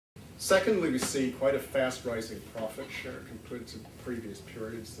Secondly, we see quite a fast rising profit share compared to previous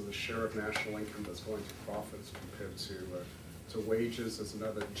periods. So the share of national income that's going to profits compared to wages is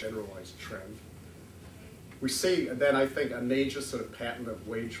another generalized trend. We see then, I think, a major sort of pattern of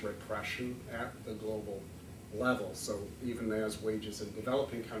wage repression at the global level. So even as wages in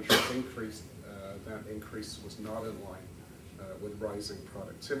developing countries increased, that increase was not in line with rising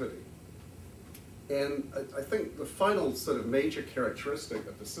productivity. And I think the final sort of major characteristic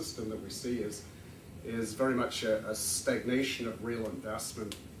of the system that we see is very much a stagnation of real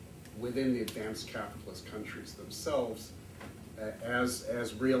investment within the advanced capitalist countries themselves,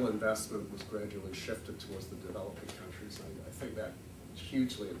 as real investment was gradually shifted towards the developing countries. I think that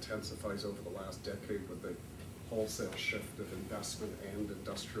hugely intensifies over the last decade with the wholesale shift of investment and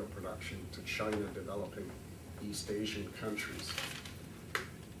industrial production to China developing East Asian countries.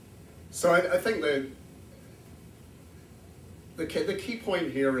 So I think the key point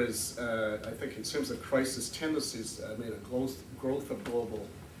here is, I think in terms of crisis tendencies, a growth of global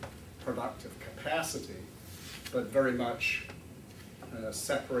productive capacity, but very much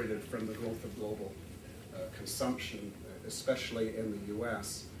separated from the growth of global consumption, especially in the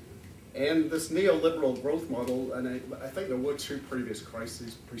US. And this neoliberal growth model, and I think there were two previous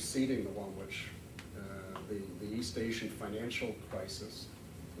crises preceding the one which, the East Asian financial crisis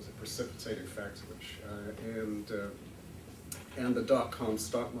was a precipitating factor, which, and the dot-com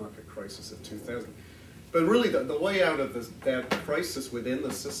stock market crisis of 2000. But really the way out of that crisis within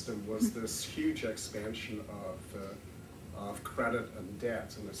the system was this huge expansion of credit and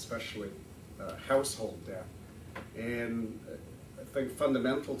debt, and especially household debt. And I think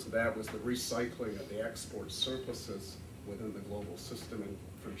fundamental to that was the recycling of the export surpluses within the global system, and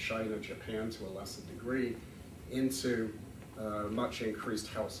from China, Japan to a lesser degree, into much increased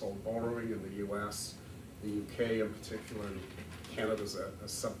household borrowing in the US, the UK in particular, and Canada's a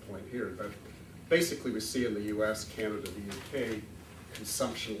sub-point here. But basically we see in the US, Canada, the UK,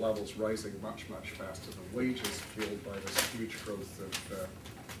 consumption levels rising much, much faster than wages, fueled by this huge growth of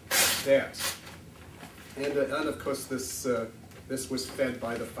debt. And of course this was fed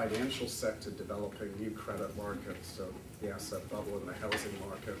by the financial sector developing new credit markets, so the asset bubble in the housing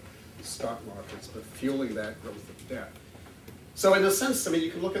market, stock markets, but fueling that growth of debt. So in a sense, I mean, you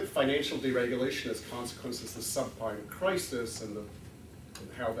can look at financial deregulation as consequences of the subprime crisis and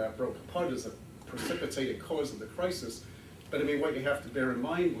how that broke apart as a precipitating cause of the crisis. But I mean, what you have to bear in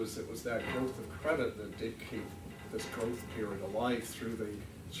mind was it was that growth of credit that did keep this growth period alive through the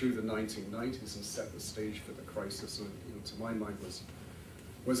 1990s and set the stage for the crisis, and to my mind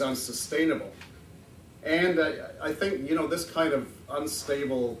was unsustainable. And I think this kind of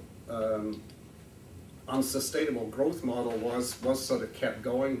unsustainable growth model was sort of kept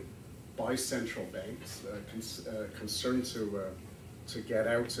going by central banks, concerned to get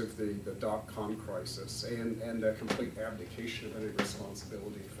out of the dot-com crisis, and a complete abdication of any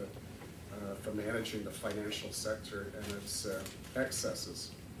responsibility for managing the financial sector and its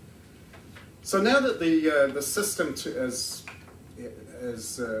excesses. So now that the system has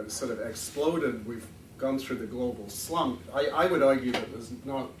sort of exploded, we've gone through the global slump. I would argue that there's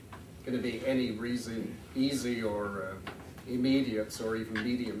not going to be any reason, easy or immediate or even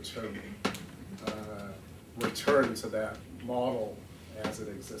medium-term return to that model as it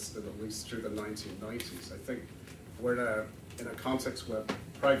existed, at least through the 1990s. I think we're in a context where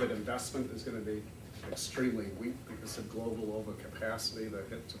private investment is going to be extremely weak because of global overcapacity, the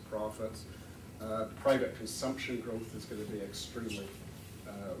hit to profits. Private consumption growth is going to be extremely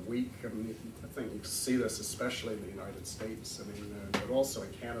weak. I mean, I think you see this especially in the United States. I mean, but also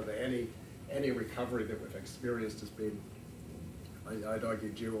in Canada, any recovery that we've experienced has been, I'd argue,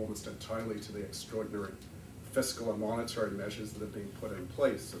 due almost entirely to the extraordinary fiscal and monetary measures that have been put in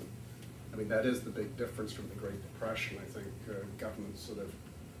place. And I mean, that is the big difference from the Great Depression. I think governments sort of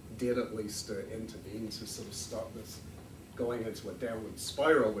did at least intervene to sort of stop this going into a downward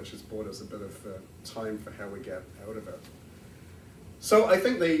spiral, which has bought us a bit of time for how we get out of it. So I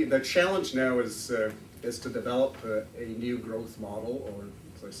think the challenge now is to develop a new growth model, or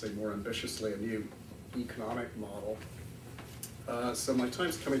as I say more ambitiously, a new economic model. So my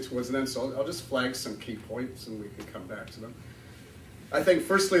time's coming towards an end, so I'll just flag some key points and we can come back to them. I think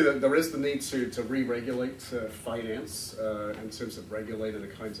firstly that there is the need to re-regulate finance in terms of regulating the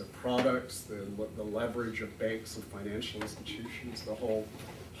kinds of products, the leverage of banks and financial institutions, the whole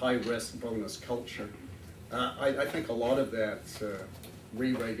high-risk bonus culture. I think a lot of that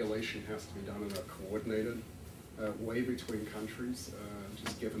re-regulation has to be done in a coordinated way between countries,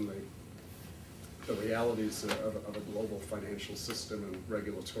 just given the realities of a global financial system and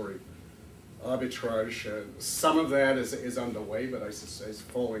regulatory arbitrage. Some of that is underway, but is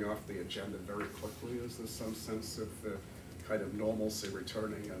falling off the agenda very quickly as there's some sense of kind of normalcy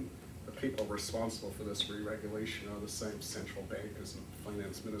returning, and the people responsible for this re-regulation are the same central bankers and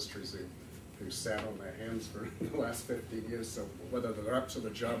finance ministries who sat on their hands for the last 15 years, so whether they're up to the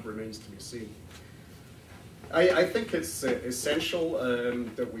job remains to be seen. I think it's essential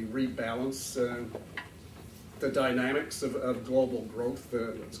that we rebalance the dynamics of global growth.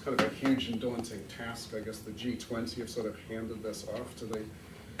 It's kind of a huge and daunting task. I guess the G20 have sort of handed this off to the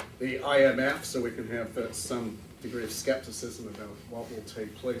IMF, so we can have some degree of skepticism about what will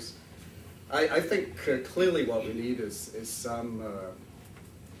take place. I think clearly what we need is some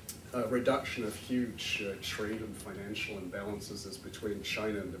reduction of huge trade and financial imbalances as between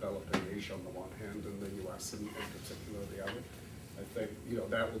China and developing Asia on the one hand and the US in particular the other. I think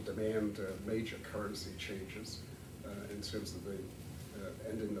that will demand major currency changes in terms of the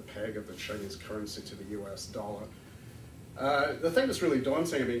ending the peg of the Chinese currency to the US dollar. The thing that's really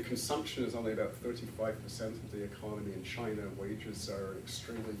daunting, I mean, consumption is only about 35% of the economy in China. Wages are an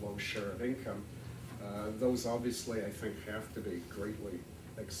extremely low share of income. Those obviously, I think, have to be greatly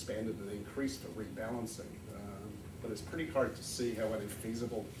expanded and increased for rebalancing. But it's pretty hard to see how any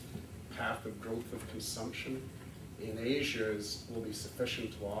feasible path of growth of consumption in Asia will be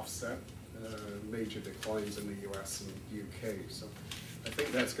sufficient to offset major declines in the US and UK. So I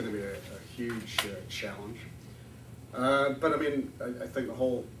think that's going to be a huge challenge. But I mean, I think the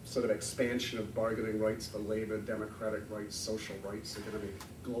whole sort of expansion of bargaining rights for labor, democratic rights, social rights are going to be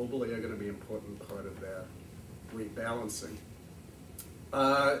globally an important part of that rebalancing.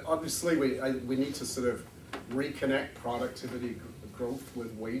 Obviously, we need to sort of reconnect productivity growth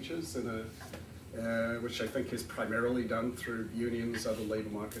with wages which I think is primarily done through unions, other labor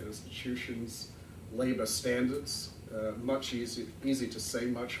market institutions, labor standards. Much easy to say,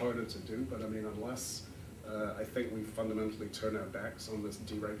 much harder to do, but I mean, unless I think we fundamentally turn our backs on this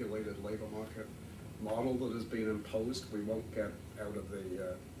deregulated labor market model that has been imposed, we won't get out of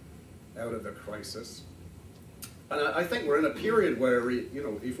the crisis. And I think we're in a period where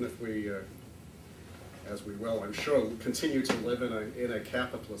even if we, as we will, I'm sure, continue to live in a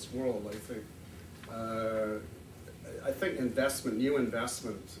capitalist world, I think new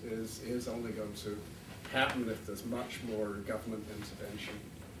investment is only going to happen if there's much more government intervention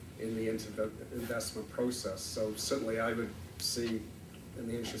in the investment process. So certainly I would see, in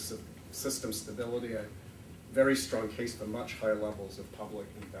the interest of system stability, a very strong case for much higher levels of public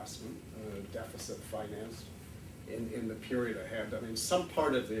investment, deficit financed in the period ahead. I mean, some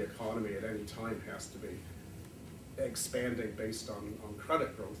part of the economy at any time has to be expanding based on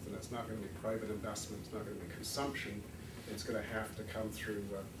credit growth, and it's not going to be private investment, it's not going to be consumption, it's going to have to come through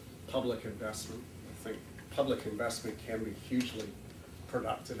public investment. I think public investment can be hugely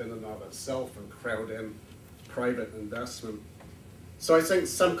productive in and of itself and crowd in private investment. So I think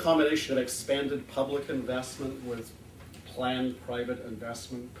some combination of expanded public investment with planned private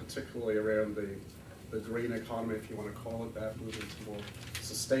investment, particularly around the green economy, if you want to call it that, moving to more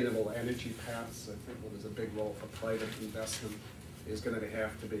sustainable energy paths. I think there's a big role for private investment is going to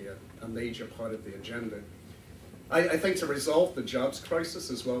have to be a major part of the agenda. I think to resolve the jobs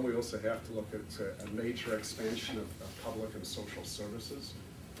crisis as well, we also have to look at a major expansion of public and social services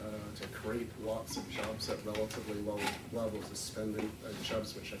to create lots of jobs at relatively low levels of spending,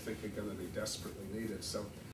 jobs which I think are going to be desperately needed. So